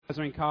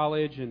Nazarene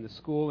College and the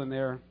school and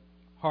their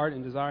heart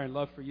and desire and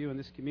love for you in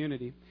this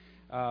community.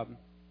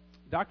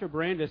 Dr.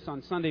 Brandis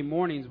on Sunday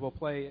mornings will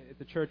play at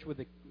the church with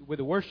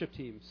the worship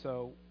team.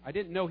 So I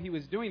didn't know he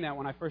was doing that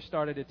when I first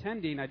started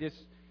attending. I just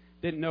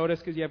didn't notice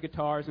because you have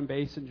guitars and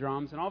bass and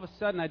drums. And all of a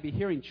sudden I'd be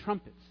hearing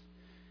trumpets.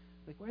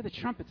 Like, where are the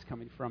trumpets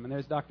coming from? And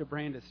there's Dr.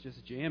 Brandis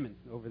just jamming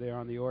over there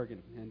on the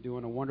organ and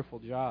doing a wonderful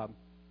job.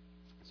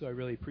 So I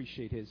really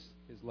appreciate his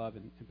love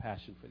and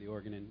passion for the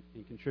organ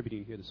and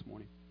contributing here this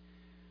morning.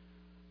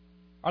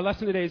 Our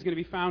lesson today is going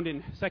to be found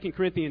in 2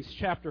 Corinthians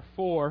chapter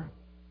 4.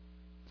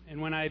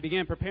 And when I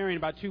began preparing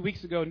about 2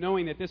 weeks ago,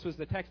 knowing that this was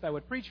the text I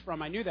would preach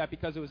from, I knew that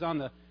because it was on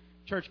the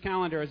church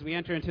calendar as we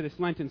enter into this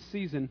Lenten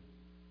season.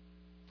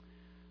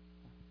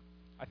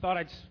 I thought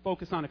I'd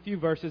focus on a few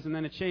verses, and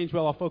then it changed.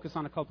 Well, I'll focus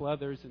on a couple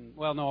others, and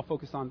I'll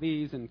focus on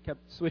these, and kept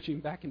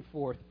switching back and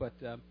forth. But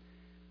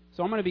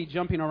so I'm going to be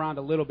jumping around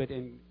a little bit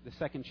in the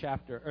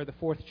the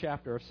fourth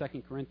chapter of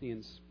 2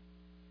 Corinthians.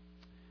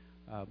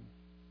 I'll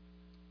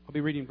be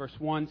reading verse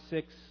 1,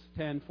 6,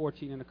 10,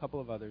 14, and a couple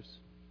of others.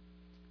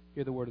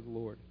 Hear the word of the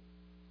Lord.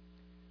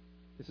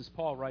 This is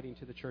Paul writing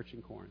to the church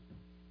in Corinth.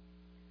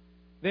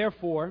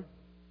 Therefore,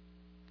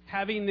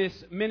 having this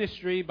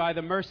ministry by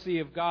the mercy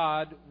of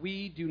God,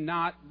 we do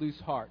not lose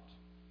heart.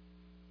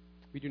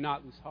 We do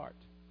not lose heart.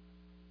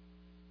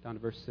 Down to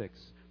verse 6.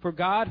 For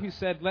God, who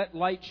said, "Let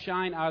light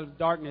shine out of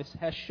darkness,"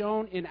 has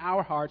shone in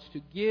our hearts to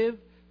give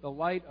the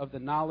light of the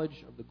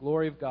knowledge of the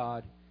glory of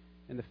God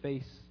in the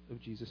face of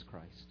Jesus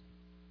Christ.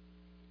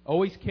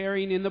 Always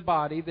carrying in the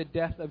body the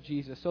death of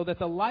Jesus, so that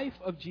the life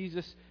of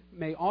Jesus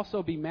may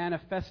also be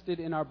manifested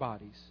in our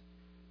bodies.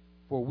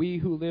 For we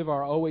who live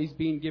are always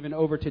being given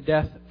over to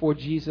death for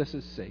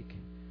Jesus' sake,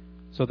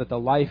 so that the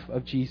life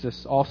of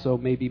Jesus also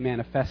may be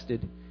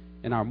manifested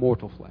in our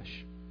mortal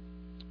flesh.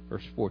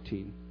 Verse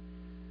 14.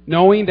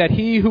 Knowing that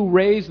he who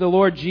raised the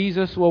Lord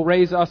Jesus will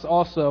raise us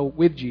also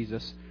with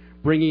Jesus,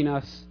 bringing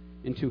us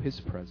into his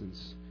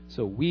presence.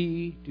 So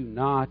we do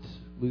not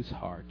lose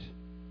heart.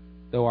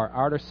 Though our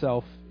outer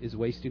self is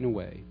wasting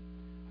away,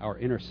 our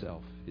inner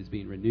self is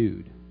being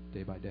renewed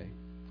day by day.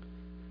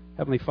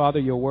 Heavenly Father,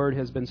 your word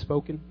has been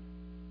spoken.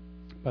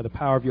 By the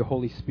power of your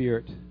Holy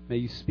Spirit, may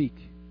you speak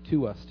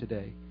to us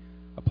today.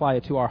 Apply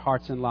it to our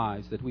hearts and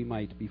lives that we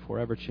might be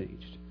forever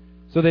changed,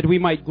 so that we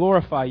might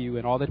glorify you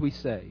in all that we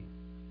say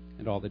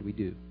and all that we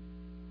do.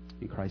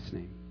 In Christ's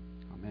name,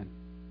 amen.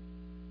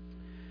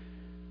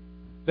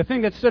 The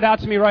thing that stood out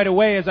to me right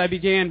away as I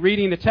began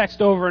reading the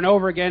text over and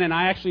over again, and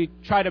I actually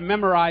try to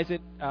memorize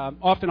it.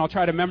 Often I'll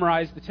try to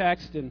memorize the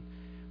text.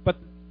 But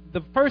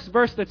the first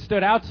verse that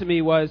stood out to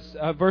me was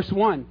verse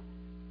 1.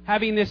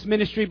 Having this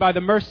ministry by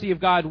the mercy of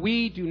God,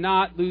 we do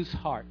not lose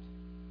heart.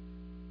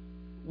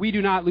 We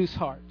do not lose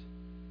heart.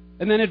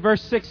 And then at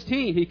verse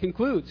 16, he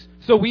concludes,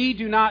 so we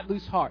do not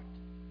lose heart.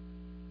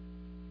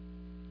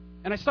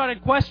 And I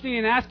started questioning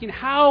and asking,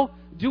 how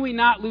do we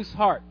not lose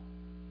heart?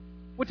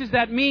 What does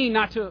that mean,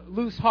 not to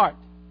lose heart?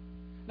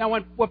 Now,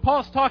 what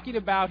Paul's talking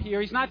about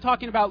here, he's not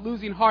talking about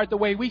losing heart the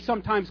way we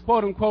sometimes,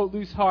 quote-unquote,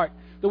 lose heart,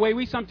 the way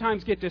we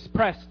sometimes get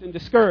depressed and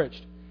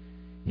discouraged.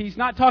 He's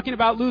not talking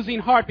about losing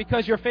heart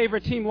because your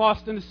favorite team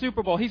lost in the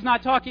Super Bowl. He's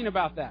not talking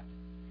about that.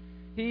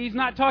 He's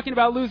not talking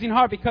about losing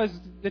heart because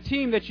the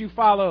team that you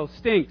follow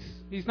stinks.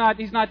 He's not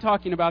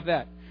talking about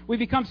that. We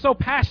become so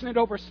passionate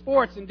over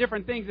sports and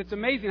different things, it's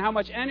amazing how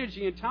much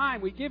energy and time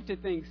we give to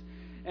things.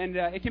 And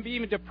it can be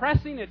even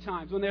depressing at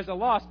times when there's a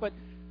loss, but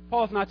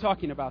Paul's not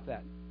talking about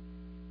that.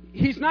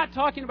 He's not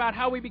talking about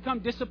how we become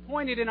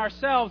disappointed in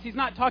ourselves. He's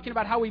not talking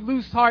about how we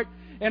lose heart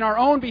in our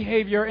own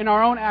behavior, in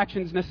our own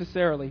actions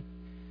necessarily.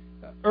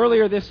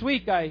 Earlier this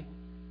week, I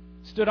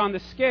stood on the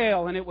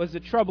scale, and it was a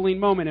troubling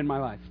moment in my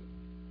life.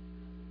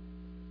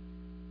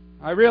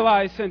 I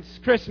realized since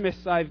Christmas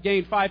I've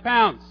gained 5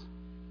 pounds.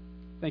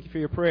 Thank you for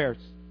your prayers.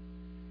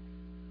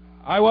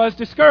 I was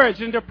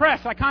discouraged and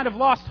depressed. I kind of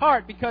lost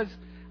heart because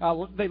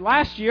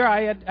last year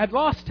I had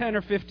lost 10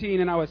 or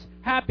 15, and I was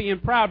happy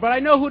and proud. But I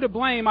know who to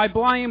blame. I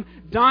blame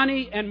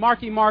Donnie and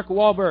Marky Mark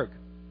Wahlberg.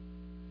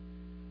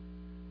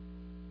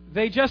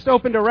 They just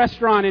opened a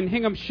restaurant in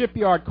Hingham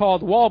Shipyard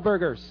called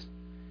Wahlburgers.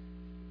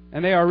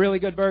 And they are really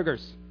good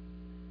burgers.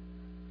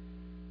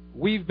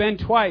 We've been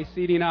twice,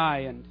 Edie and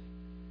I.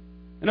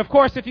 And of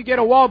course, if you get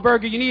a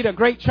Wahlburger, you need a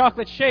great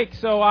chocolate shake.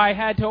 So I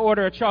had to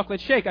order a chocolate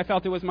shake. I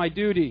felt it was my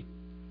duty.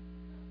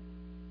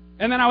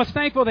 And then I was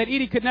thankful that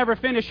Edie could never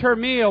finish her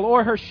meal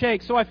or her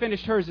shake, so I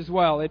finished hers as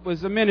well. It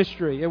was a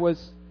ministry. It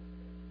was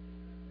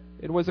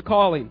a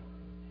calling.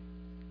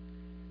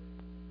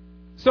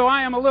 So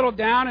I am a little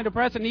down and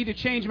depressed and need to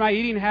change my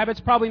eating habits.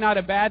 Probably not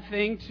a bad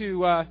thing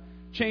to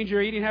change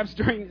your eating habits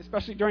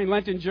especially during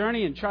Lenten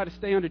journey, and try to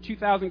stay under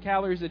 2,000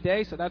 calories a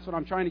day. So that's what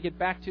I'm trying to get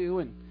back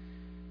to.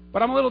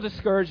 But I'm a little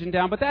discouraged and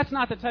down. But that's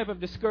not the type of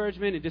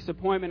discouragement and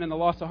disappointment and the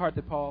loss of heart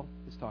that Paul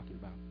is talking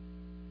about.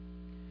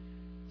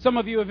 Some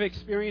of you have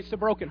experienced a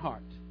broken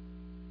heart.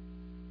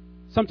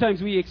 Sometimes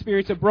we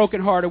experience a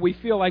broken heart, or we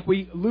feel like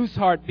we lose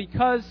heart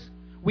because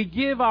we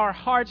give our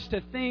hearts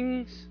to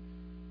things,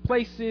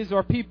 places,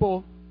 or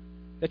people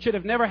that should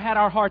have never had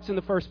our hearts in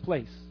the first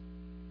place.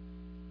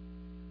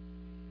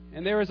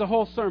 And there is a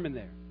whole sermon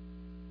there.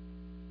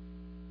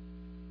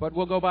 But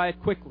we'll go by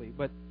it quickly.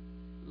 But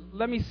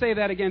let me say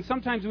that again.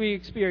 Sometimes we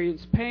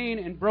experience pain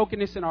and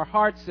brokenness in our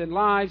hearts and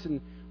lives,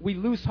 and we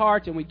lose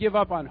heart and we give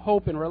up on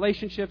hope and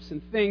relationships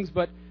and things,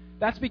 but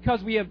that's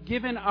because we have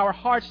given our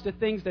hearts to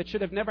things that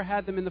should have never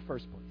had them in the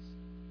first place.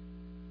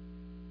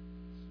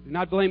 Do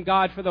not blame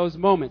God for those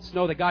moments.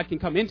 Know that God can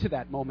come into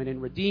that moment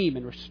and redeem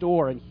and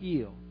restore and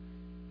heal.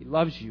 He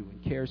loves you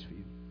and cares for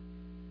you.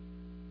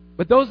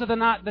 But those are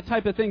not the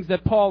type of things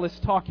that Paul is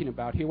talking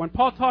about here. When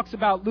Paul talks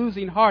about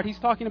losing heart, he's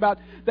talking about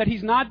that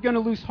he's not going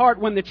to lose heart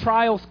when the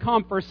trials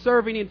come for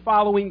serving and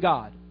following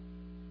God.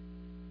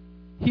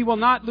 He will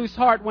not lose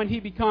heart when he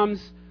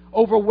becomes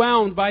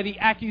overwhelmed by the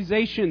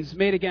accusations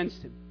made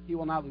against him. He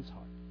will not lose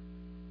heart.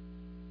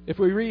 If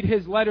we read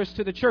his letters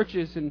to the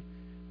churches and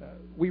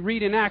we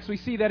read in Acts, we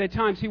see that at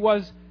times he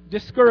was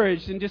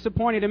discouraged and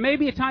disappointed. And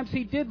maybe at times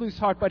he did lose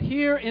heart. But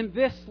here in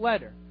this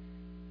letter,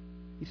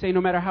 he's saying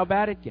no matter how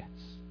bad it gets,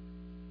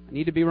 I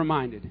need to be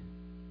reminded,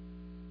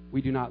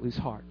 we do not lose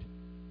heart.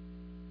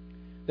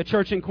 The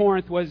church in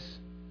Corinth was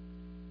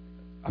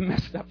a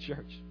messed up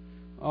church.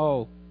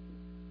 Oh,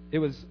 it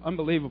was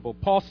unbelievable.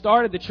 Paul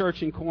started the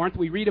church in Corinth.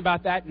 We read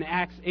about that in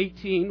Acts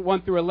 18,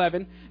 1 through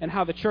 11, and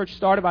how the church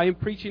started by him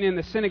preaching in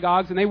the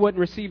synagogues, and they wouldn't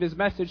receive his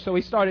message, so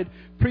he started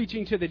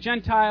preaching to the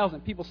Gentiles,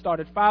 and people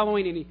started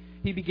following, and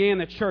he began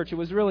the church. It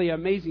was really an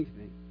amazing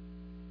thing.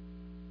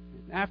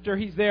 After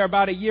he's there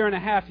about a year and a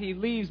half, he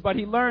leaves, but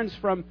he learns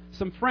from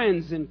some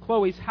friends in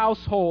Chloe's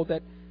household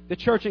that the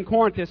church in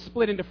Corinth is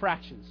split into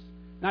fractions.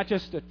 Not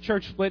just a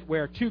church split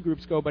where two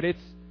groups go, but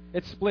it's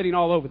splitting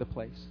all over the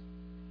place.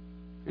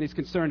 And he's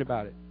concerned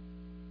about it.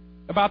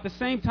 About the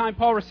same time,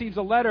 Paul receives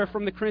a letter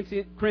from the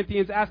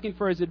Corinthians asking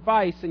for his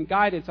advice and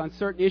guidance on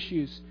certain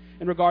issues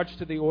in regards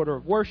to the order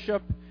of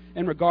worship,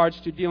 in regards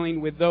to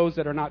dealing with those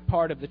that are not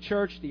part of the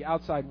church, the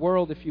outside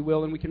world, if you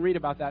will, and we can read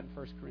about that in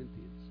 1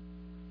 Corinthians.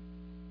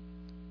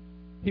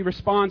 He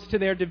responds to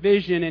their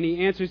division and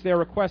he answers their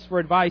request for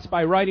advice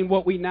by writing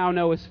what we now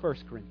know as 1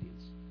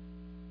 Corinthians.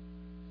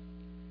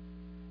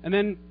 And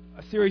then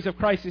a series of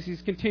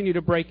crises continue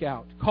to break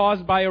out,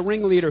 caused by a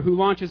ringleader who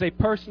launches a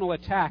personal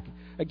attack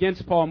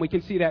against Paul. And we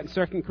can see that in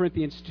 2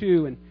 Corinthians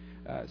 2 and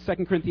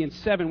 2 Corinthians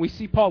 7. We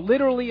see Paul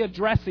literally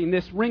addressing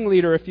this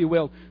ringleader, if you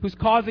will, who's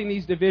causing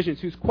these divisions,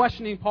 who's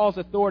questioning Paul's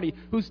authority,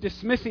 who's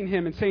dismissing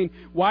him and saying,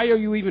 why are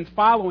you even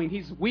following?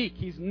 He's weak.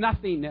 He's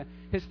nothing.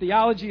 His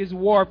theology is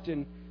warped.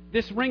 And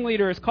this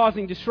ringleader is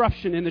causing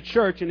disruption in the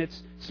church, and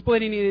it's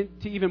splitting it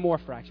into even more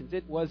fractions.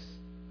 It was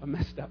a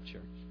messed up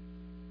church.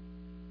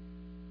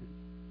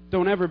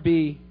 Don't ever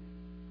be,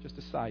 just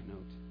a side note,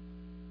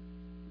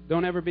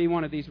 don't ever be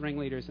one of these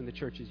ringleaders in the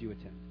churches you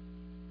attend.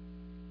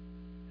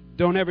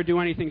 Don't ever do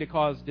anything to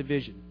cause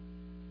division.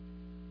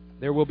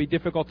 There will be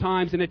difficult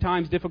times and at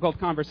times difficult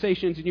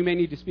conversations, and you may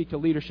need to speak to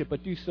leadership,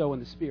 but do so in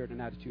the spirit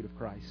and attitude of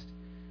Christ.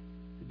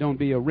 Don't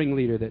be a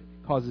ringleader that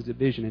causes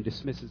division and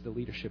dismisses the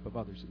leadership of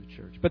others in the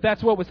church. But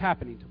that's what was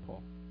happening to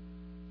Paul.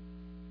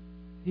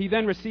 He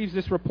then receives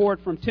this report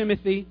from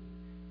Timothy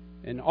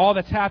and all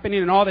that's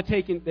happening and all that's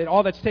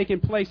taken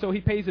place. So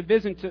he pays a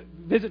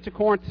visit to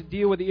Corinth to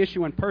deal with the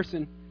issue in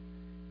person.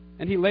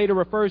 And he later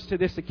refers to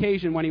this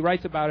occasion when he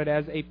writes about it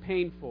as a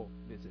painful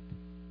visit.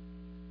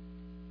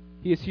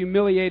 He is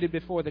humiliated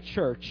before the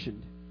church,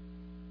 and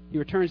he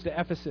returns to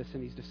Ephesus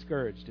and he's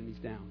discouraged and he's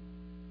down.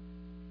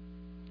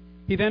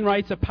 He then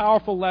writes a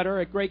powerful letter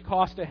at great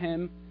cost to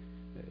him.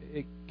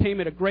 It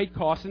came at a great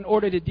cost in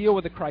order to deal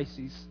with the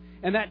crises.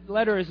 And that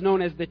letter is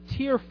known as the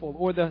tearful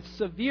or the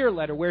severe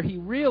letter, where he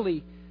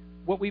really,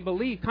 what we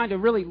believe, kind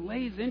of really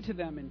lays into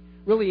them and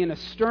really in a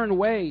stern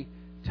way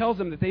tells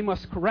them that they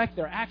must correct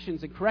their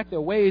actions and correct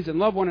their ways and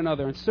love one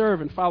another and serve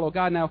and follow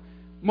God. Now,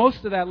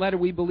 most of that letter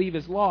we believe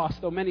is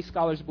lost, though many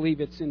scholars believe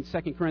it's in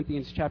 2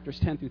 Corinthians chapters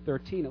 10 through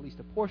 13, at least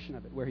a portion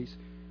of it, where he's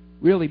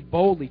really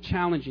boldly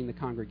challenging the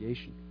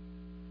congregation.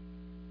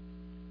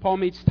 Paul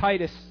meets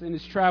Titus in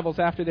his travels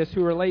after this,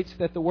 who relates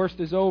that the worst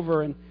is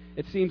over and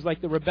it seems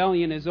like the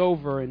rebellion is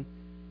over, and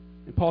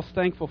Paul's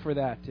thankful for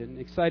that and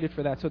excited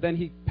for that. So then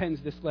he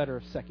pens this letter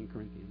of 2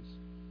 Corinthians.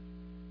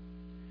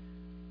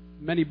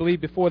 Many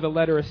believe before the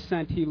letter is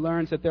sent, he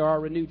learns that there are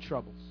renewed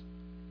troubles.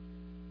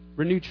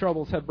 Renewed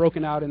troubles have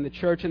broken out in the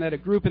church, and that a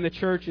group in the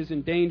church is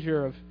in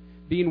danger of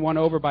being won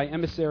over by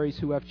emissaries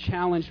who have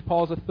challenged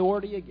Paul's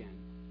authority again.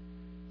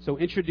 So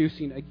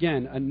introducing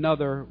again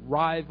another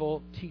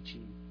rival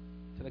teaching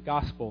to the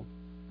gospel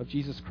of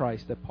Jesus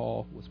Christ that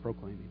Paul was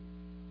proclaiming.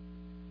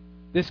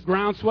 This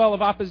groundswell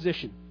of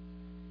opposition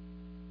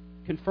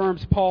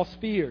confirms Paul's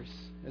fears.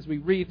 As we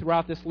read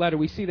throughout this letter,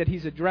 we see that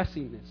he's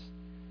addressing this,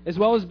 as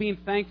well as being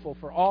thankful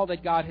for all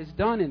that God has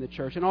done in the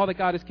church and all that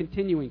God is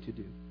continuing to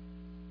do.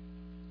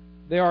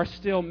 There are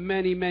still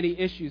many, many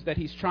issues that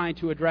he's trying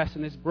to address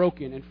in this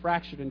broken and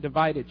fractured and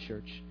divided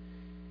church.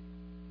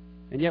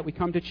 And yet we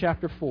come to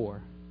chapter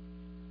 4.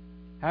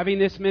 Having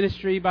this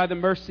ministry by the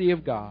mercy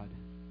of God,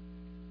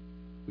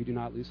 we do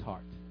not lose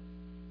heart.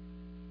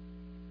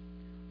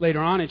 Later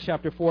on in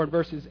chapter 4, in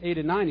verses 8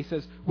 and 9, he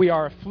says, we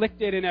are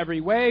afflicted in every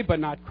way, but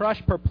not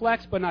crushed,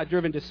 perplexed, but not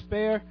driven to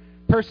despair,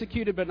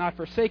 persecuted, but not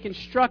forsaken,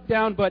 struck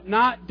down, but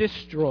not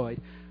destroyed.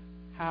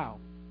 How?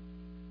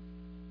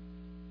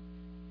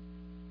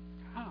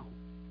 How?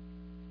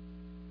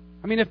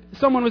 I mean, if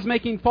someone was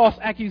making false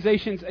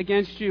accusations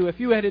against you, if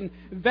you had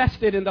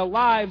invested in the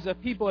lives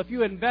of people, if you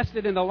had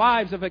invested in the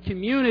lives of a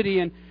community,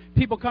 and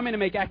people come in and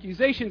make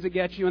accusations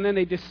against you, and then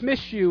they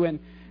dismiss you and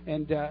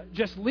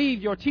just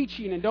leave your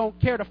teaching and don't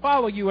care to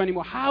follow you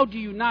anymore, how do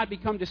you not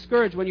become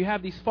discouraged when you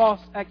have these false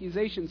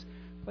accusations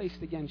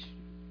placed against you?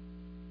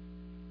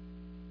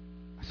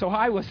 So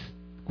the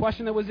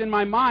question that was in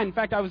my mind, in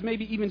fact, I was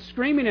maybe even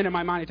screaming it in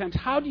my mind at times,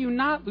 how do you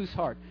not lose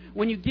heart?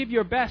 When you give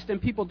your best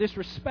and people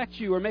disrespect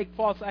you or make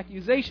false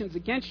accusations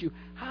against you,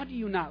 how do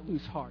you not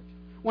lose heart?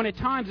 When at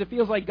times it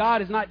feels like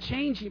God is not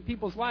changing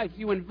people's lives.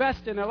 You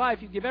invest in their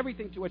life. You give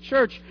everything to a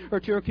church or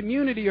to a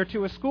community or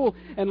to a school,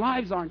 and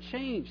lives aren't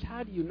changed.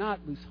 How do you not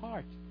lose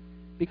heart?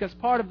 Because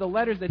part of the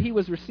letters that he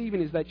was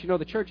receiving is that,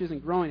 the church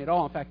isn't growing at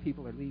all. In fact,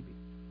 people are leaving.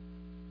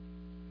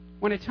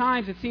 When at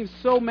times it seems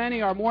so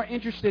many are more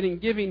interested in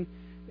giving,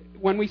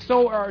 when we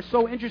are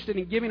so interested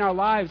in giving our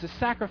lives a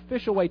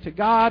sacrificial way to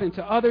God and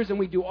to others, and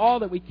we do all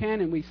that we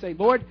can, and we say,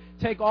 Lord,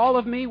 take all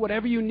of me,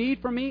 whatever you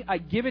need from me, I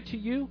give it to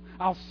you.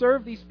 I'll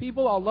serve these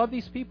people, I'll love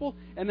these people,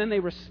 and then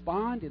they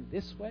respond in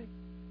this way.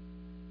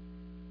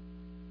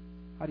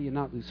 How do you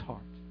not lose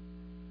heart?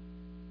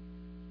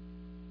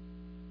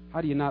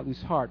 How do you not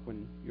lose heart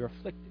when you're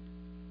afflicted,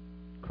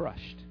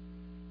 crushed,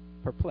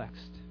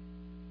 perplexed,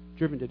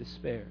 driven to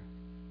despair,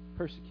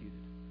 persecuted,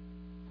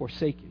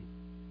 forsaken,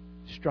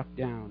 struck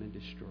down and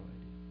destroyed?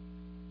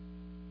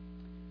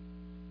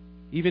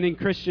 Even in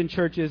Christian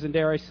churches, and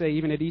dare I say,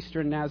 even at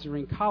Eastern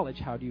Nazarene College,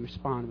 how do you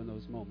respond when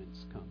those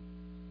moments come?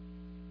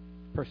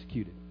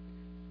 Persecuted,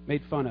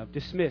 made fun of,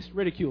 dismissed,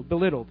 ridiculed,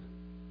 belittled,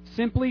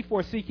 simply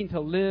for seeking to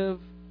live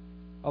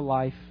a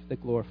life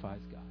that glorifies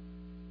God.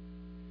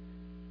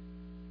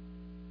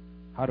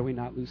 How do we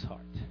not lose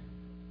heart?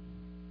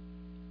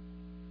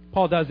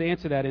 Paul does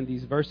answer that in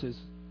these verses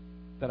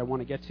that I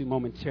want to get to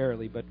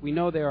momentarily, but we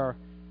know there are,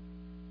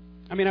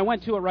 I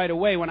went to it right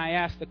away when I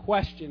asked the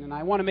question, and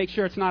I want to make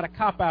sure it's not a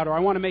cop-out, or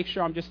I want to make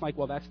sure I'm just like,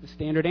 well, that's the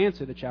standard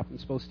answer the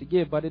chaplain's supposed to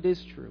give, but it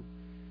is true.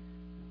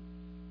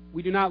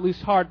 We do not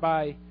lose heart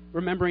by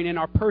remembering in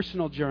our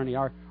personal journey,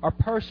 our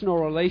personal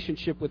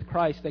relationship with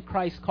Christ, that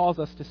Christ calls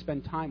us to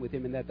spend time with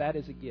Him, and that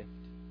is a gift.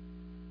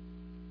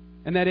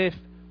 And that if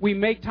we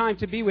make time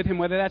to be with Him,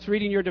 whether that's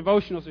reading your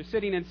devotionals or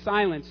sitting in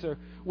silence or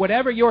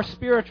whatever your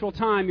spiritual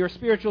time, your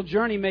spiritual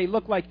journey may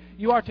look like,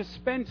 you are to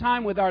spend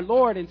time with our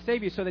Lord and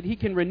Savior so that He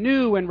can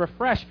renew and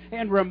refresh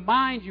and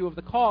remind you of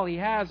the call He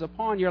has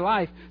upon your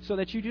life so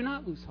that you do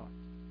not lose heart.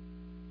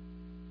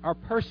 Our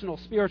personal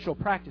spiritual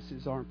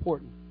practices are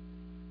important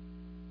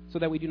so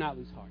that we do not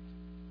lose heart.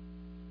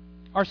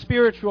 Our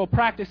spiritual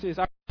practices,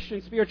 our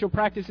Christian spiritual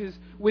practices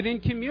within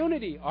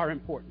community are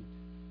important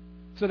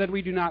so that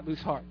we do not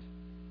lose heart.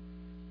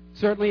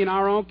 Certainly in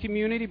our own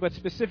community, but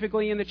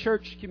specifically in the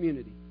church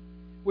community.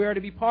 We are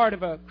to be part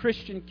of a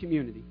Christian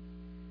community.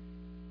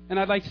 And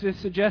I'd like to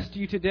suggest to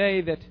you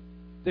today that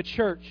the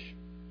church,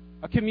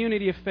 a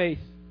community of faith,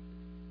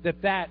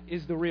 that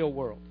is the real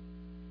world.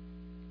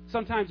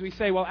 Sometimes we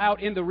say, well,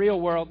 out in the real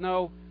world.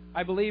 No,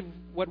 I believe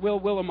what Will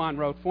Willimon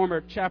wrote,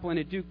 former chaplain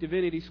at Duke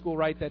Divinity School,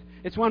 that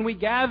it's when we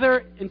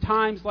gather in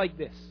times like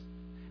this.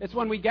 It's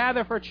when we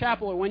gather for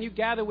chapel or when you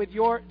gather with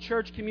your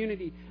church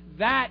community.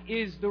 That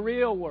is the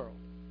real world.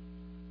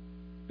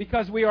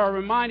 Because we are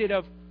reminded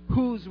of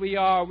whose we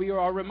are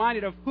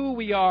reminded of who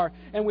we are,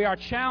 and we are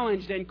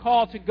challenged and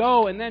called to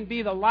go and then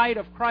be the light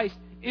of Christ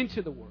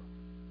into the world.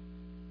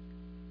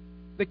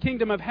 The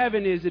kingdom of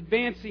heaven is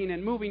advancing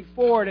and moving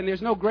forward, and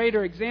there's no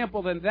greater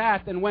example than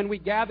that, than when we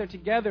gather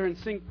together and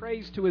sing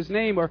praise to His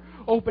name, or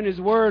open His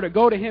Word, or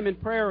go to Him in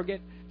prayer, or get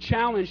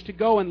challenged to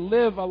go and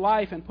live a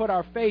life and put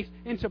our faith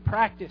into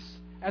practice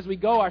as we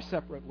go our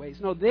separate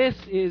ways. No, this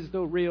is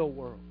the real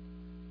world.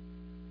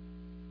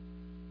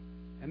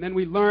 And then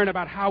we learn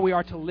about how we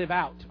are to live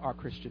out our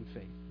Christian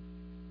faith.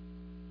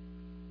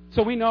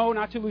 So we know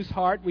not to lose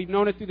heart. We've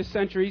known it through the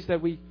centuries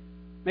that we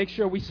make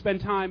sure we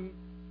spend time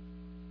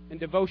in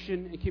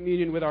devotion and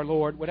communion with our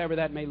Lord, whatever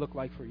that may look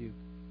like for you.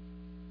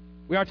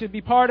 We are to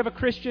be part of a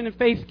Christian and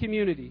faith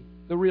community,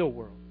 the real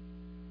world,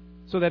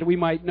 so that we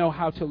might know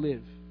how to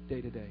live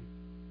day to day.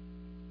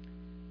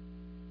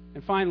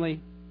 And finally,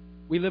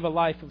 we live a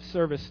life of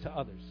service to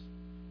others.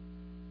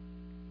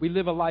 We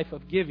live a life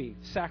of giving,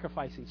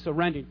 sacrificing,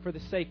 surrendering for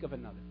the sake of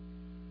another.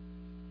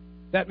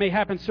 That may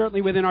happen certainly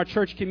within our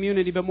church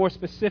community, but more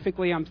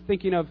specifically, I'm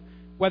thinking of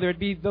whether it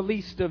be the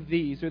least of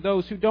these or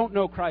those who don't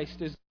know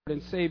Christ as Lord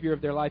and Savior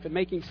of their life, and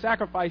making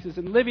sacrifices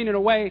and living in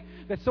a way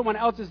that someone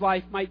else's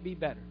life might be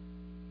better.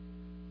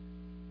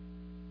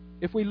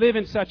 If we live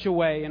in such a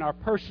way in our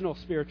personal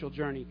spiritual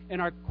journey, in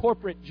our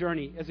corporate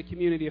journey as a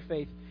community of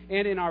faith,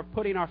 and in our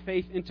putting our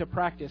faith into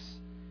practice,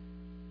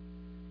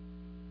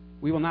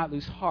 we will not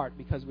lose heart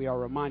because we are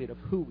reminded of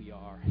who we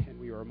are, and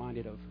we are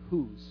reminded of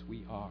whose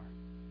we are.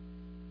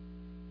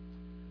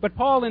 But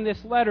Paul, in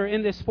this letter,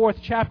 in this 4th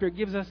chapter,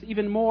 gives us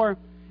even more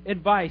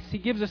advice. He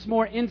gives us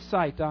more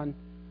insight on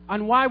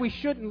why we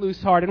shouldn't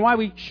lose heart and why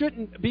we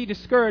shouldn't be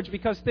discouraged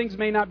because things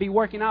may not be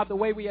working out the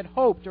way we had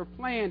hoped or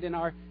planned in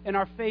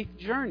our faith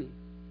journey.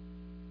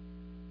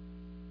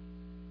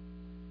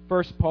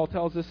 First, Paul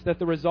tells us that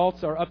the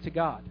results are up to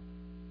God.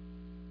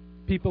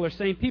 People are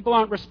saying, people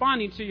aren't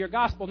responding to your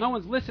gospel. No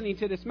one's listening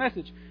to this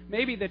message.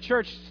 Maybe the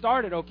church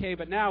started okay,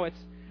 but now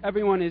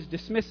everyone is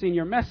dismissing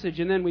your message.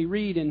 And then we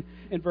read in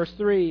verse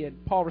 3,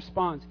 and Paul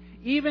responds,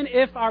 even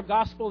if our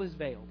gospel is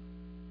veiled,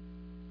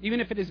 even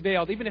if it is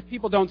veiled, even if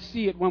people don't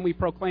see it when we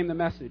proclaim the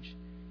message,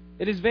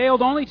 it is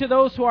veiled only to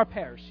those who are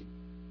perishing.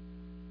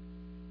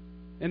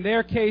 In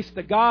their case,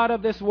 the God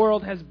of this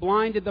world has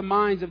blinded the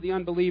minds of the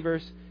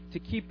unbelievers to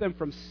keep them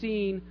from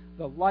seeing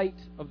the light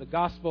of the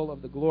gospel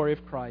of the glory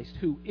of Christ,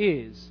 who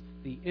is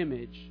the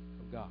image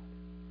of God.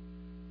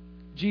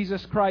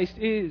 Jesus Christ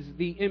is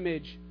the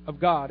image of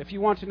God. If you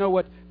want to know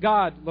what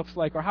God looks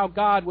like or how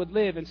God would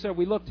live, and so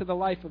we look to the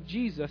life of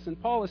Jesus,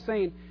 and Paul is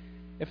saying,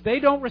 if they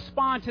don't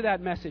respond to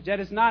that message, that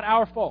is not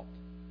our fault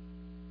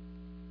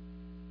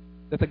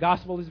that the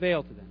gospel is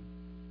veiled to them.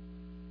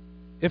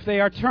 If they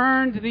are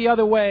turned the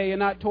other way and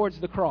not towards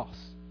the cross,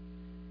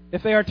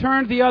 if they are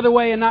turned the other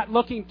way and not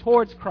looking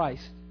towards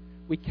Christ,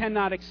 we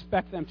cannot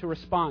expect them to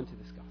respond to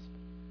this gospel.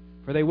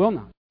 For they will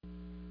not.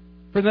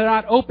 For they're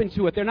not open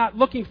to it. They're not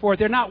looking for it.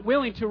 They're not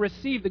willing to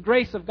receive the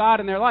grace of God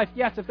in their life.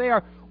 Yes, if they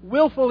are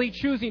willfully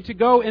choosing to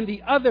go in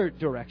the other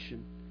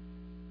direction,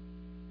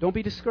 don't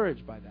be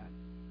discouraged by that.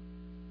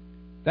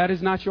 That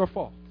is not your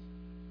fault.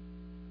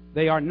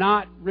 They are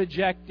not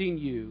rejecting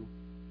you.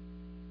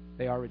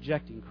 They are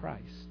rejecting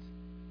Christ.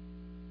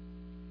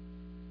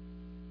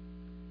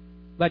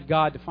 Let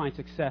God define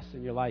success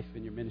in your life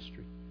and your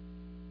ministry.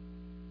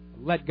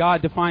 Let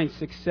God define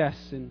success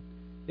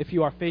if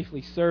you are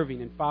faithfully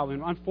serving and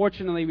following.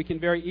 Unfortunately, we can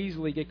very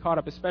easily get caught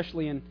up,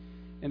 especially in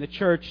the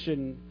church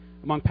and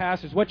among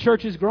pastors. What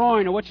church is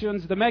growing, or which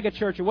one's the mega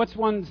church, or which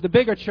one's the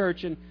bigger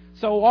church? And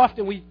so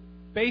often we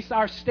base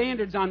our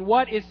standards on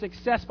what is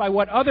success by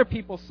what other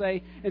people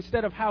say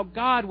instead of how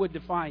God would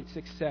define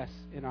success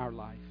in our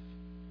life.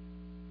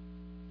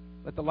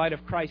 Let the light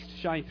of Christ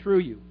shine through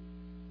you.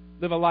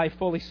 Live a life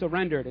fully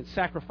surrendered and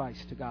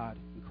sacrificed to God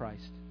in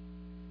Christ.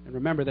 And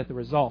remember that the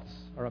results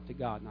are up to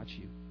God, not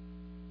you.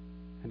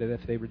 And that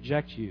if they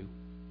reject you,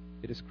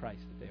 it is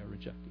Christ that they are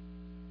rejecting.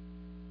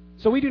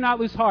 So we do not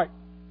lose heart.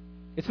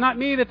 It's not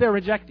me that they're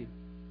rejecting.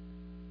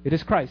 It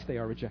is Christ they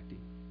are rejecting.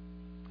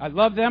 I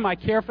love them. I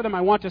care for them.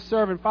 I want to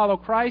serve and follow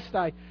Christ.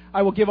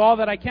 I will give all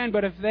that I can.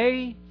 But if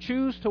they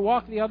choose to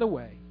walk the other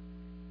way,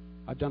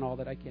 I've done all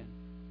that I can.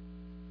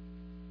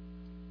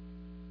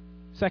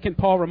 Second,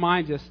 Paul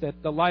reminds us that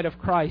the light of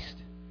Christ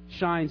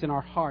shines in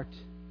our heart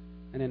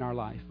and in our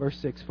life. Verse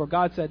 6, for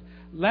God said,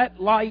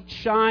 let light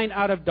shine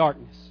out of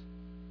darkness.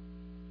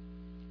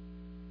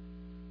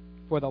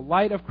 For the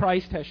light of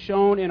Christ has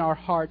shone in our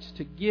hearts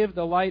to give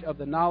the light of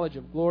the knowledge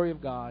of glory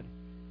of God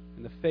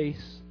in the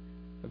face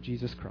of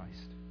Jesus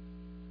Christ.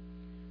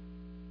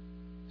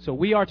 So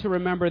we are to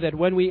remember that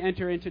when we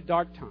enter into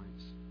dark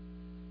times,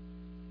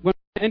 when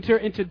we enter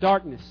into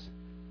darkness,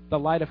 the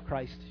light of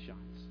Christ shines.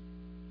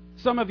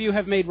 Some of you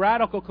have made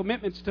radical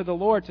commitments to the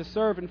Lord to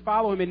serve and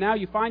follow Him, and now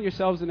you find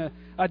yourselves in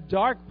a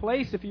dark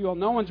place, if you will.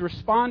 No one's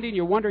responding.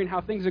 You're wondering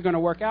how things are going to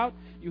work out.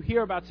 You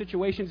hear about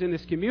situations in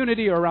this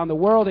community or around the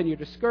world, and you're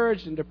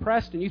discouraged and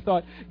depressed, and you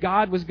thought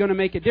God was going to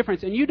make a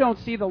difference, and you don't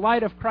see the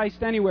light of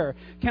Christ anywhere.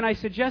 Can I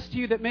suggest to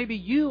you that maybe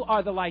you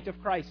are the light of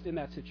Christ in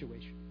that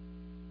situation?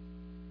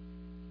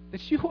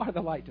 That you are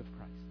the light of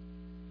Christ.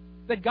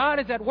 That God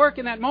is at work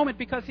in that moment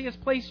because He has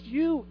placed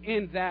you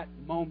in that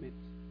moment.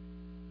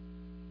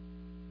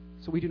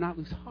 So we do not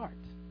lose heart.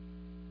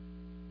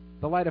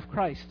 The light of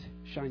Christ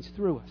shines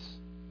through us.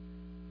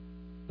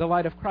 The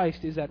light of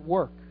Christ is at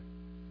work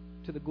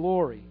to the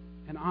glory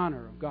and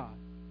honor of God.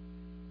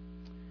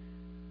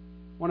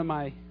 One of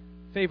my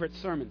favorite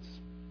sermons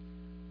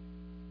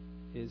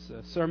is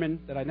a sermon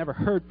that I never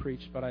heard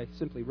preached, but I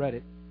simply read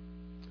it.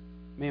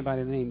 A man by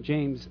the name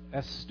James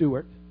S.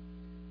 Stewart.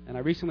 And I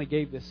recently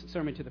gave this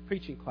sermon to the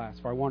preaching class,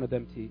 for I wanted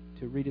them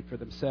to read it for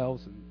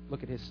themselves and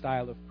look at his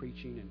style of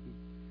preaching.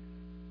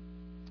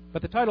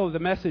 But the title of the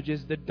message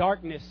is The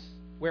Darkness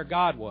Where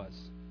God Was.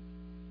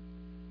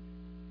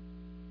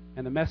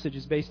 And the message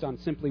is based on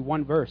simply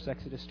one verse,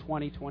 Exodus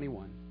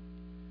 20:21.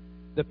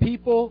 The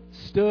people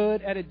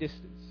stood at a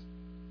distance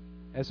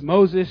as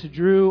Moses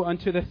drew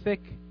unto the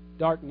thick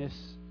darkness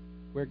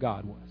where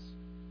God was.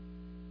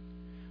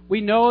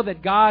 We know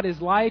that God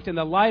is light and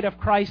the light of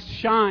Christ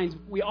shines.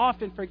 We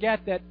often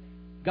forget that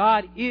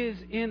God is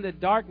in the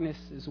darkness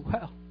as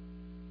well.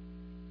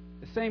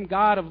 The same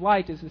God of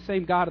light is the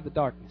same God of the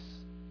darkness.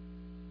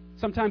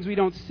 Sometimes we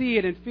don't see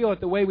it and feel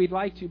it the way we'd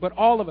like to, but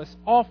all of us,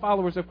 all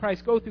followers of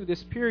Christ, go through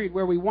this period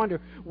where we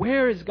wonder,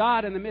 where is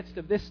God in the midst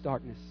of this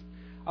darkness?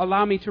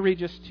 Allow me to read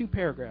just 2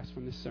 paragraphs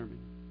from this sermon.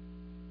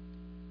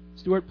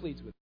 Stuart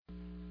pleads with me.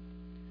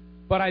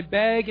 But I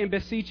beg and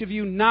beseech of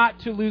you not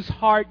to lose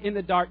heart in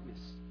the darkness.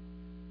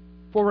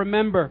 For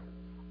remember,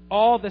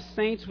 All the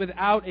saints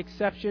without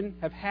exception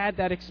have had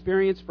that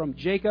experience, from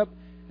Jacob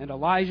and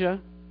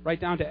Elijah right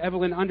down to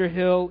Evelyn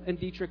Underhill and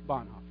Dietrich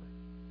Bonhoeffer.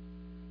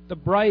 The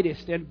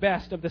brightest and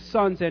best of the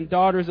sons and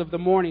daughters of the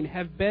morning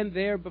have been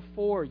there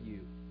before you.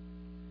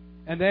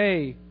 And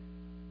they,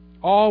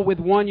 all with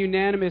one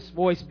unanimous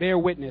voice, bear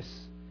witness,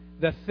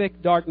 the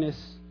thick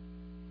darkness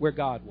where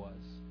God was.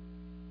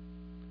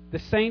 The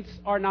saints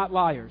are not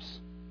liars.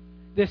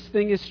 This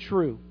thing is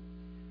true.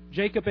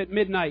 Jacob at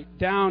midnight,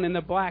 down in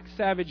the black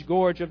savage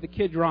gorge of the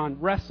Kidron,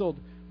 wrestled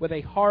with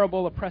a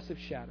horrible oppressive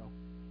shadow.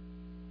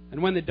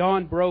 And when the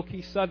dawn broke,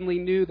 he suddenly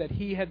knew that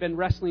he had been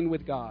wrestling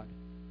with God.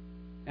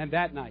 And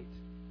that night,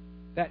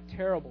 that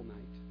terrible night,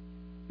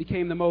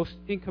 became the most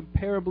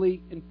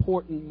incomparably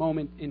important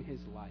moment in his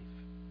life.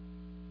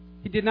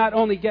 He did not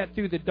only get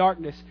through the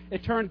darkness,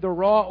 it turned the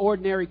raw,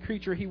 ordinary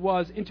creature he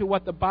was into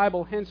what the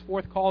Bible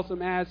henceforth calls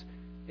him as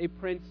a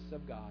prince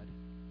of God.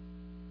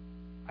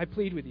 I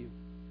plead with you,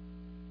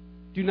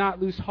 do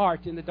not lose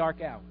heart in the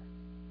dark hour.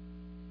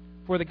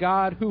 For the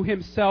God who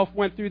himself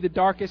went through the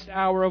darkest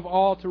hour of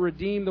all to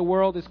redeem the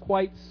world is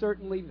quite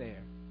certainly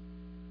there.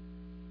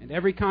 And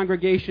every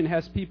congregation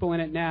has people in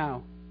it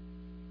now.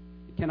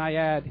 Can I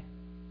add,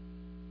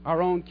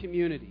 our own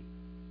community.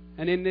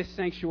 And in this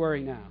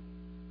sanctuary now,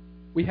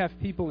 we have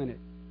people in it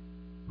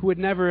who would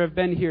never have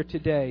been here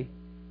today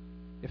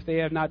if they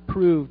have not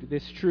proved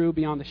this true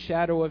beyond the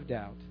shadow of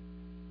doubt,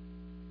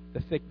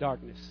 the thick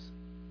darkness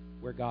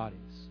where God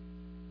is.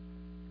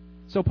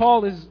 So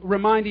Paul is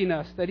reminding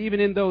us that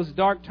even in those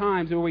dark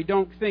times where we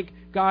don't think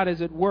God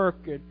is at work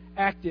and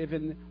active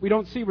and we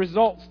don't see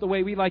results the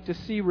way we like to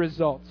see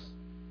results,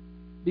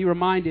 be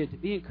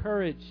reminded, be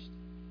encouraged,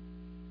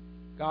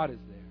 God is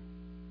there.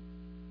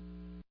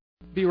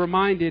 Be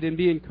reminded and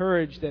be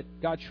encouraged that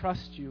God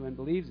trusts you and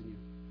believes in you.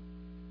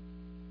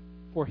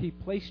 For He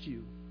placed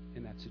you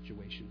in that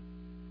situation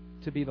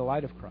to be the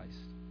light of Christ.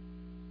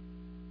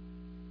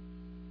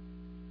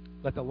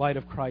 Let the light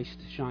of Christ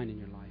shine in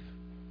your life.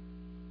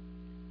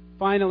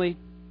 Finally,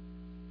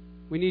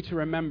 we need to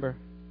remember,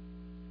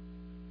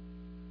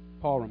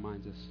 Paul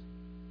reminds us,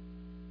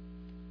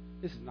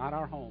 this is not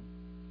our home.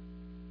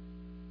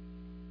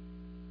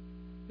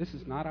 This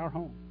is not our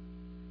home.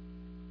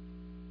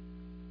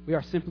 We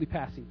are simply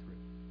passing through.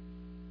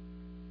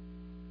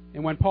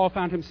 And when Paul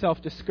found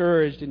himself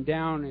discouraged and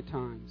down at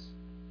times,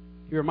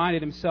 he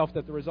reminded himself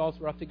that the results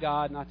were up to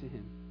God, not to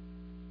him.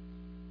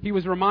 He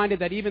was reminded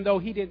that even though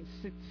he didn't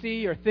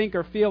see or think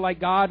or feel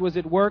like God was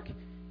at work,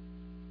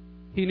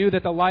 he knew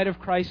that the light of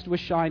Christ was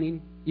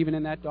shining even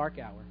in that dark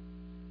hour.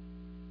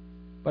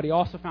 But he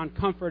also found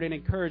comfort and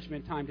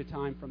encouragement time to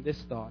time from this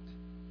thought: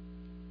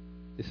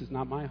 this is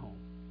not my home.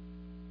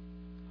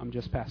 I'm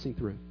just passing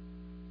through.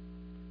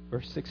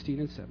 Verse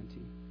 16 and 17.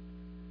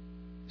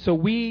 So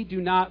we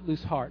do not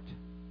lose heart.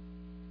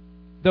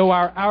 Though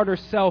our outer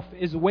self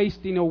is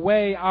wasting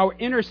away, our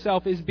inner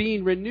self is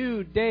being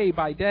renewed day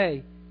by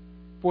day.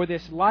 For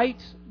this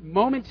light,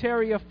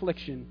 momentary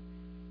affliction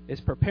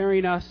is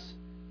preparing us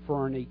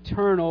for an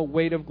eternal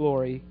weight of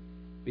glory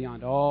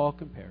beyond all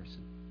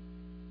comparison.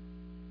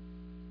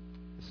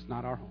 This is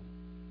not our home.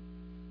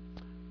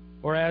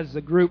 Or as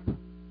a group,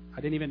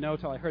 I didn't even know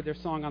till I heard their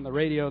song on the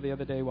radio the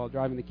other day while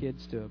driving the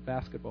kids to a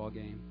basketball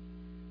game.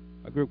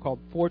 A group called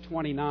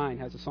 429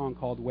 has a song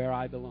called Where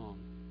I Belong.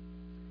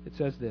 It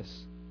says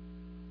this: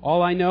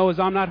 all I know is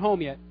I'm not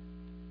home yet.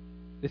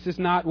 This is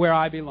not where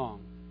I belong.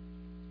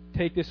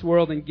 Take this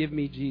world and give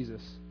me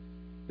Jesus.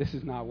 This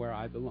is not where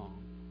I belong.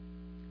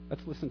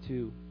 Let's listen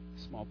to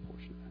a small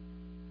portion of that.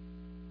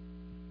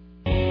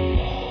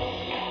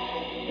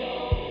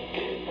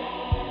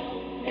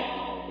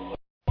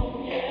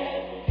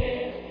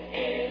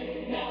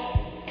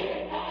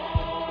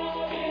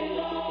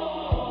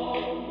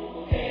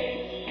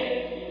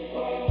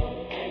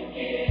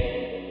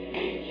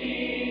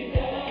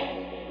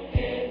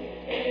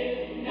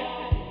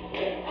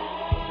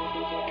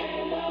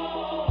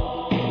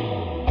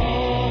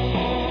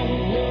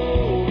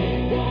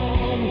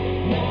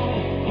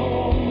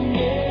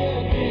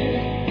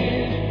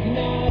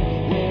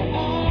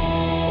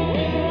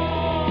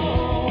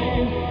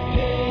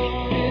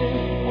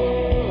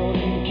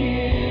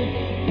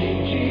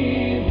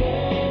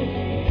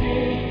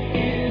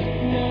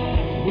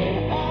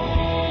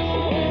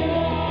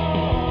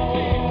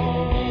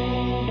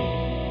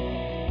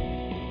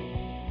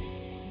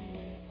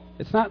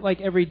 It's not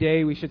like every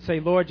day we should say,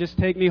 Lord, just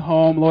take me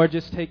home. Lord,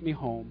 just take me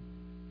home.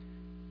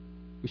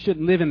 We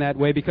shouldn't live in that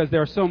way because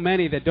there are so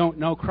many that don't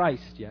know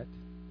Christ yet.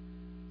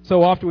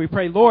 So often we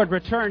pray, Lord,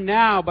 return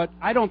now, but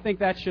I don't think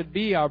that should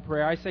be our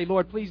prayer. I say,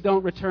 Lord, please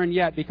don't return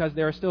yet because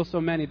there are still so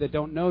many that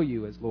don't know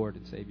you as Lord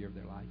and Savior of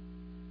their life.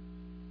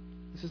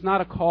 This is not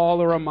a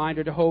call or a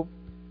reminder to hope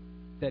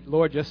that,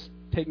 Lord, just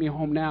take me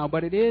home now,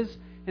 but it is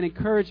an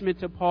encouragement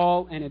to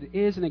Paul and it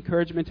is an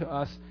encouragement to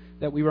us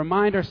that we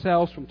remind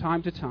ourselves from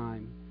time to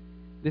time,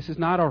 this is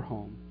not our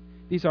home.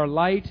 These are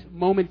light,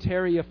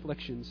 momentary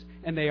afflictions,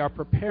 and they are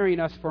preparing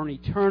us for an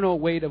eternal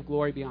weight of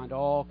glory beyond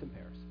all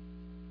comparison.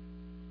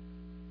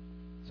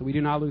 So we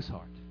do not lose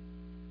heart.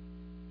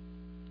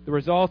 The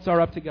results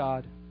are up to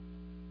God.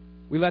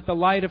 We let the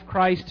light of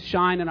Christ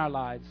shine in our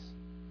lives.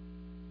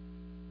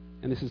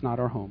 And this is not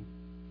our home.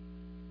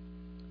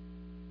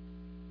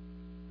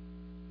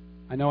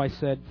 I know I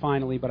said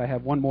finally, but I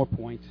have one more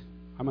point.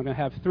 I'm going to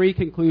have 3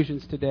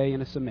 conclusions today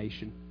in a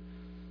summation,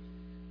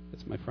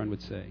 as my friend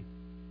would say.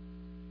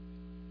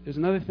 There's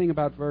another thing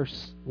about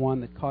verse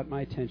 1 that caught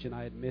my attention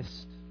I had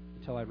missed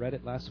until I read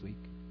it last week.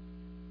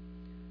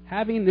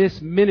 Having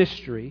this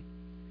ministry,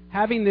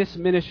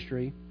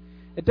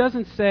 it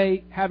doesn't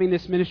say having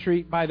this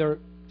ministry by the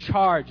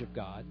charge of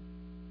God.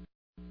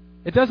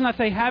 It does not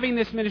say having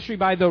this ministry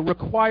by the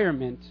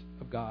requirement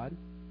of God.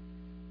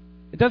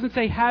 It doesn't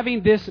say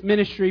having this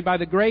ministry by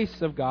the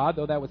grace of God,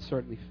 though that would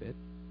certainly fit.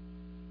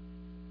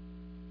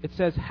 It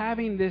says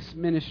having this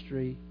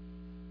ministry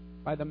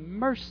by the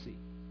mercy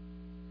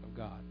of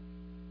God.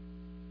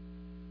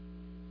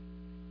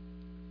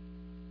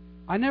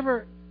 I've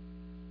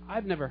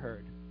never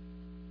heard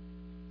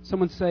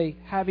someone say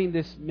having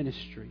this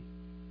ministry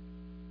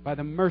by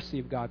the mercy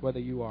of God, whether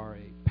you are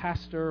a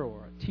pastor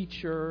or a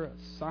teacher, a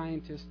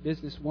scientist,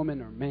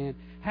 businesswoman, or man,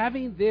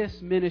 having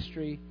this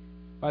ministry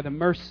by the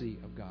mercy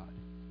of God.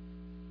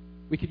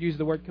 We could use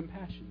the word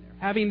compassion there.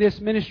 Having this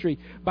ministry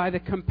by the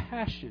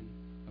compassion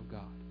of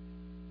God.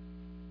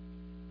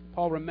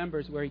 Paul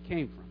remembers where he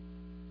came from.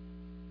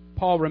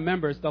 Paul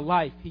remembers the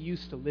life he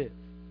used to live.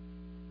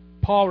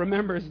 Paul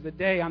remembers the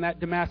day on that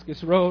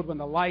Damascus road when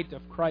the light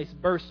of Christ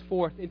burst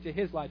forth into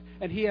his life,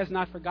 and he has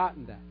not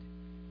forgotten that.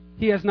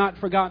 He has not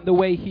forgotten the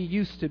way he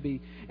used to be.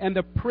 And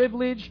the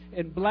privilege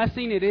and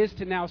blessing it is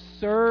to now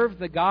serve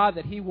the God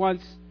that he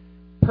once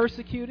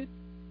persecuted,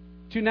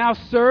 to now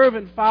serve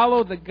and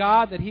follow the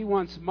God that he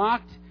once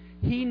mocked.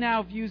 He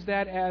now views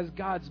that as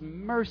God's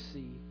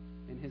mercy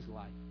in his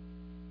life.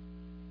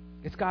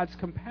 It's God's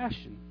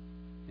compassion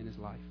in his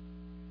life.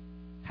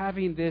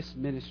 Having this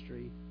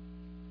ministry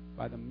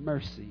by the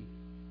mercy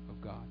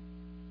of God.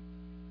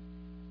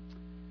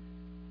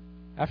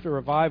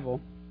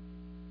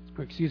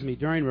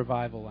 During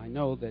revival, I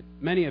know that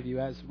many of you,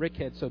 as Rick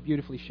had so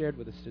beautifully shared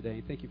with us today,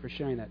 and thank you for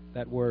sharing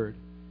that word,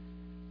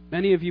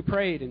 many of you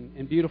prayed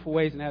in beautiful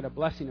ways and had a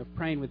blessing of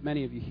praying with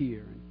many of you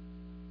here. And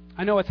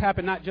I know it's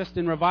happened not just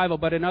in revival,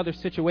 but in other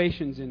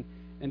situations,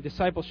 in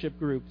discipleship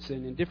groups,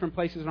 and in different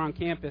places around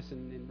campus,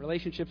 and in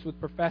relationships with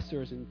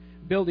professors, and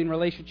building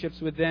relationships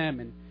with them,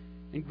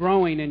 and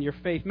growing in your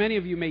faith. Many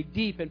of you made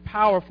deep and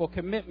powerful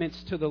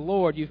commitments to the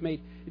Lord. You've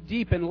made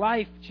deep and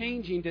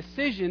life-changing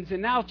decisions,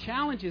 and now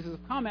challenges have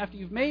come after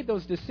you've made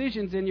those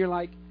decisions, and you're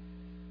like,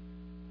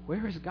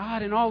 where is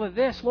God in all of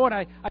this? Lord,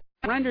 I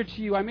surrendered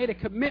to you. I made a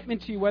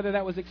commitment to you, whether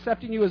that was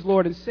accepting you as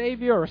Lord and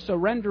Savior or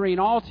surrendering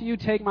all to you.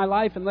 Take my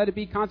life and let it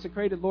be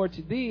consecrated, Lord,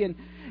 to thee.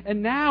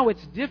 And now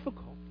it's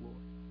difficult, Lord.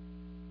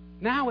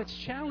 Now it's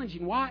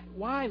challenging. Why,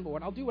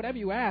 Lord? I'll do whatever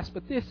you ask,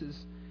 but this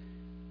is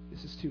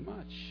too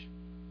much.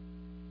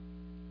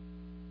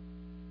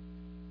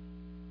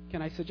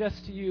 Can I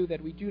suggest to you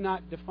that we do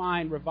not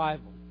define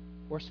revival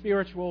or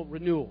spiritual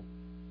renewal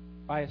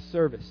by a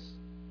service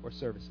or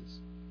services?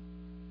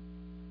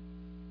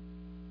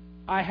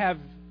 I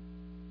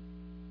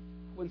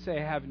wouldn't say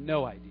I have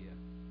no idea,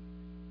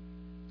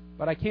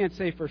 but I can't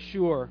say for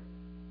sure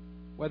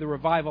whether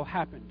revival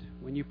happened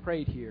when you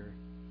prayed here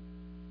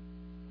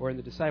or in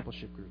the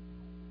discipleship group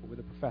or with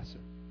a professor.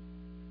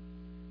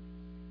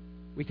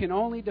 We can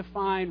only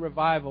define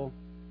revival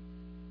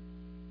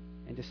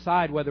and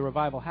decide whether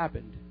revival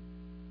happened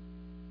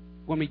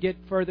when we get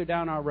further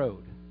down our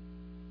road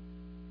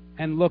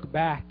and look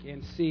back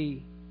and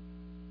see,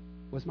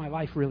 was my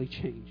life really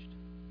changed?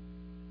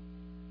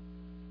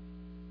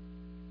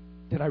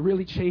 Did I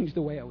really change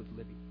the way I was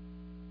living?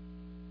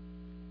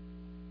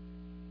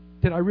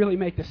 Did I really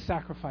make the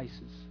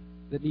sacrifices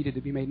that needed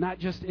to be made? Not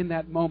just in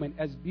that moment,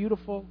 as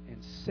beautiful and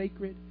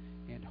sacred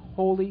and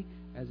holy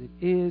as it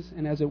is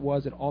and as it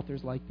was at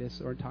altars like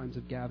this or in times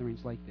of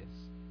gatherings like this.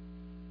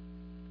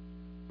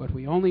 But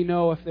we only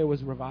know if there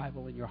was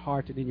revival in your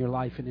heart and in your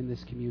life and in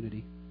this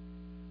community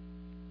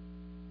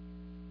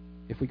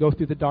if we go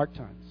through the dark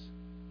times,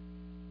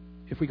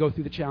 if we go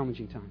through the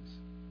challenging times,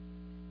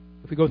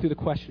 if we go through the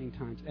questioning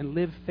times, and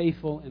live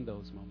faithful in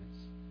those moments.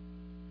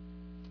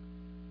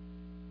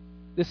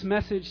 This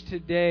message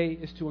today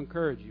is to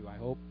encourage you, I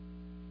hope.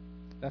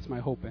 That's my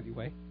hope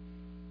anyway.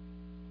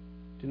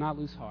 Do not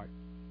lose heart.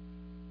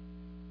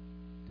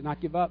 Do not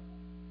give up.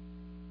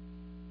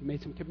 You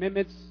made some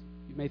commitments.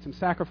 You've made some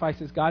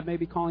sacrifices. God may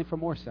be calling for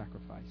more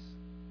sacrifice.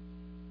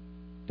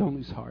 Don't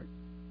lose heart.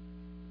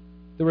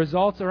 The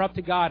results are up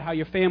to God how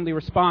your family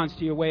responds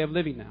to your way of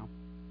living now.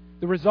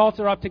 The results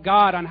are up to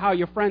God on how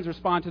your friends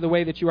respond to the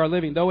way that you are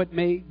living, though it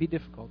may be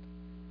difficult.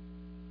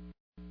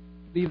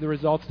 Leave the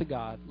results to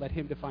God. Let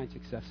Him define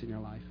success in your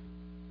life.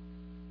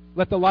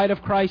 Let the light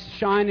of Christ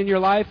shine in your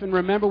life, and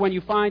remember when you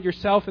find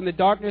yourself in the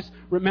darkness,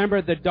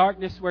 remember the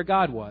darkness where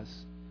God was,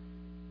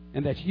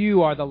 and that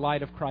you are the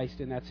light of Christ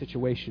in that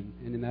situation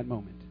and in that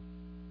moment.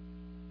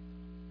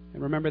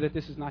 And remember that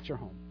this is not your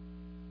home.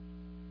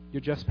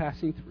 You're just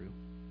passing through.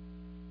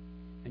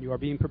 And you are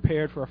being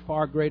prepared for a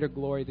far greater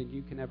glory than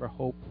you can ever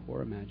hope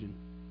or imagine.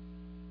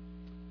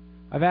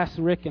 I've asked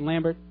Rick and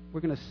Lambert,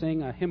 we're going to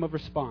sing a hymn of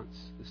response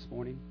this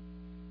morning.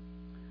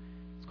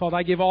 It's called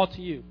I Give All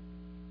to You.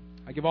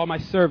 I give all my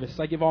service.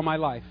 I give all my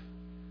life.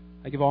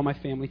 I give all my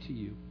family to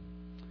you.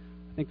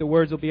 I think the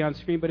words will be on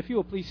screen, but if you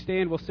will please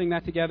stand, we'll sing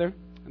that together,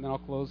 and then I'll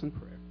close in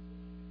prayer.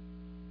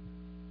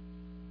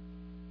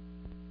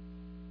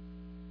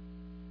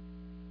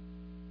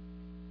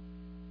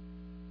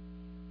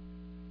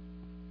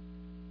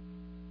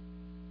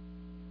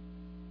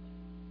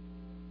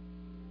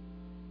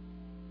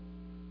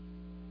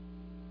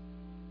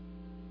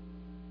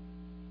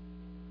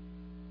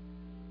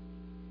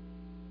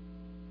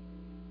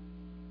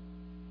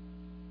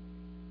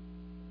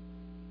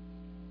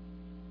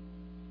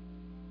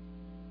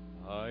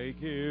 I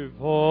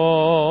give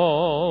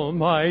all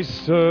my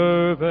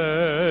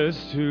service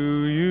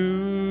to you.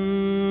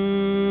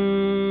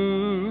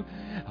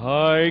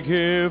 I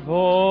give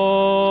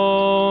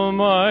all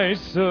my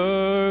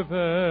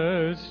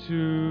service to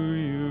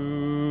you.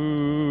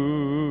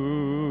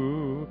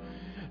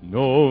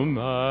 No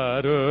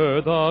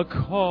matter the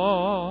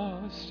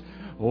cost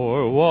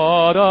or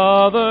what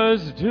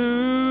others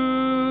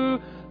do,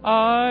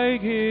 I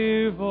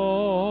give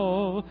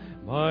all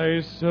my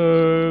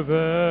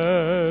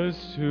service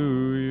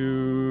to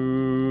you.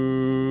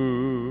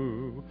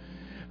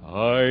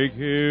 I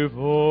give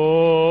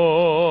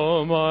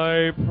all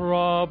my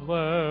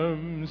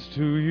problems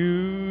to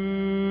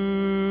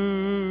you.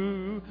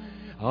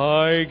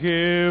 I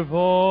give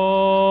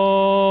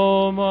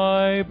all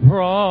my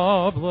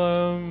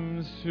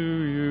problems to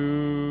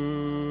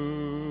you.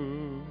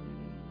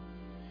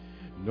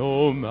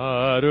 No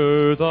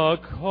matter the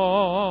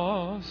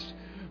cost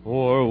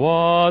or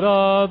what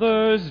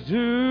others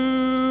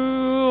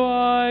do,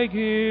 I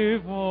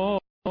give all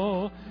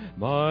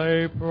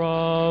my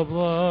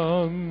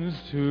problems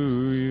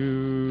to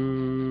you.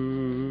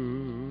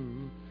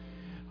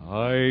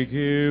 I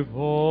give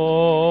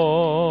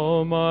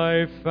all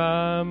my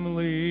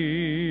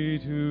family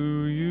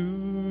to you.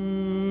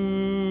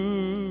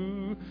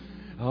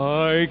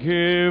 I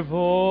give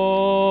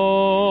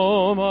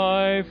all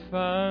my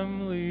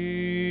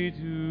family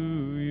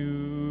to you.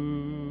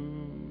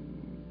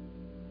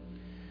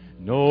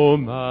 No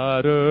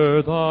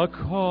matter the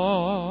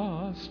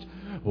cost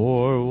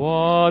or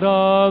what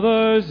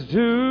others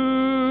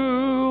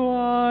do,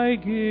 I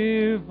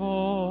give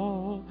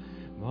all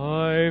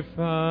my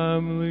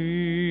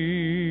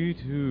family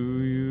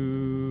to you.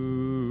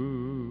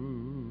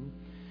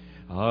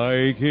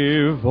 I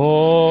give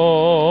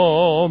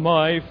all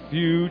my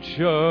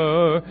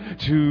future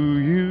to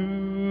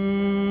you.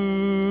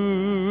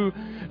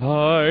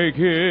 I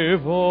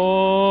give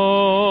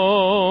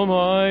all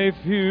my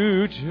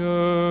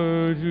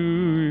future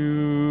to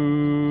you.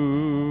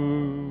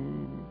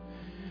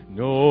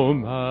 No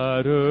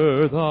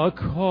matter the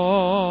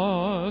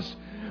cost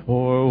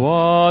or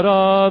what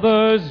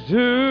others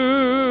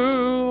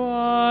do,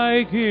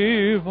 I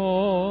give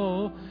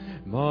all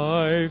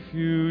my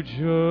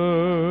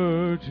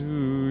future to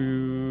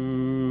you.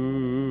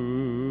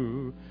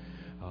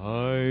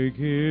 I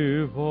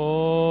give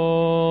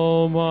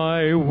all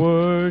my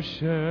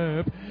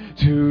worship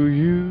to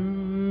you.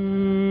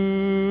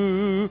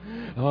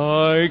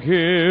 I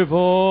give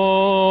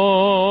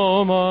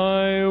all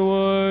my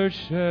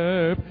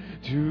worship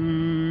to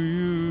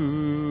you.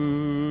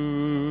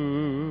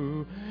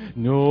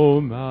 No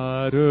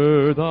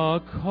matter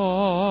the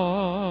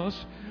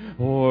cost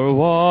or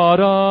what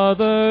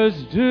others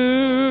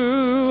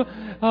do,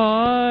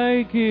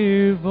 I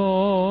give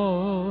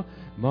all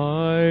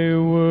my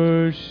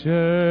worship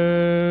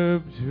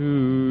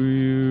to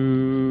you.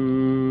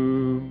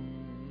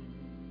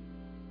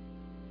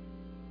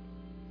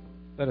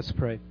 Let us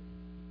pray.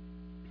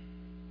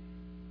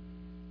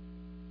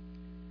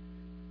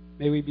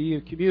 May we be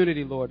a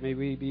community, Lord. May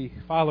we be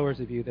followers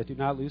of you that do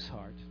not lose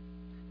heart.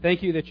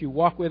 Thank you that you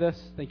walk with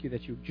us. Thank you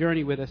that you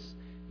journey with us.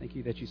 Thank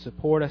you that you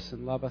support us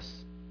and love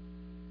us.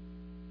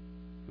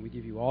 And we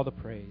give you all the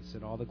praise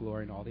and all the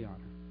glory and all the honor.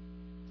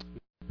 We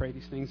pray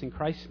these things in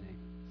Christ's name.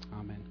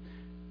 Amen.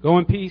 Go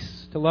in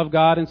peace to love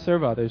God and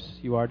serve others.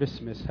 You are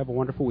dismissed. Have a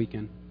wonderful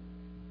weekend.